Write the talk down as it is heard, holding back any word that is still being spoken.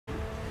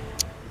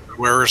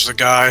Where is the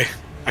guy?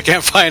 I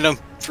can't find him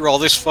through all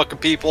these fucking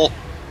people.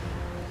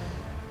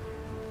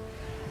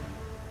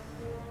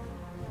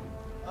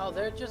 Oh,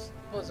 there just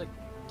was a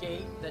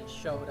gate that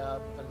showed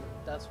up, and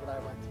that's what I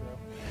went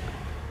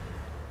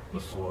through.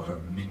 Before her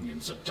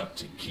minions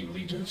abducted key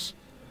leaders,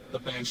 the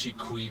Banshee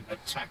Queen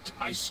attacked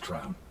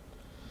Icecrown.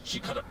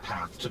 She cut a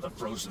path to the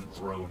Frozen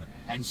Throne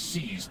and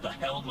seized the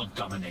Helm of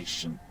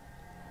Domination.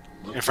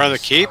 Look In front of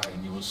the keep?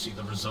 and you will see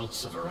the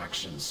results of her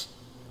actions.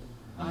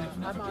 I have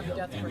never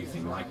beheld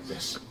anything like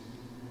this.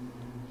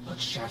 But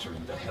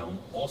shattering the Helm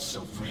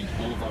also freed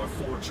Bolvar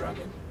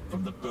Foredragon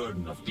from the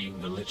burden of being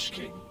the Lich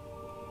King.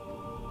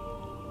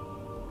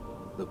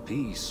 The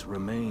peace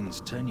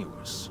remains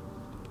tenuous.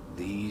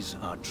 These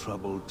are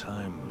troubled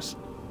times.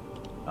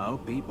 Our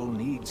people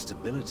need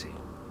stability.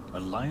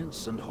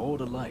 Alliance and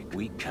Horde alike.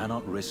 We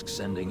cannot risk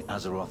sending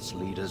Azeroth's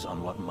leaders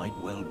on what might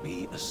well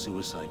be a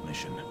suicide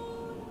mission.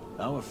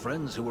 Our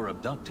friends who were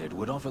abducted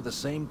would offer the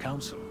same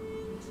counsel.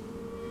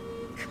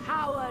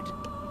 Coward!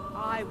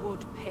 I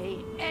would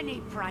pay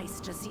any price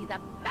to see the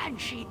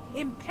Banshee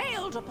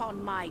impaled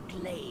upon my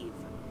glaive.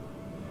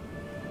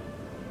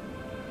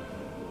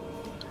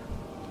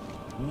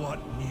 What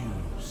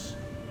news?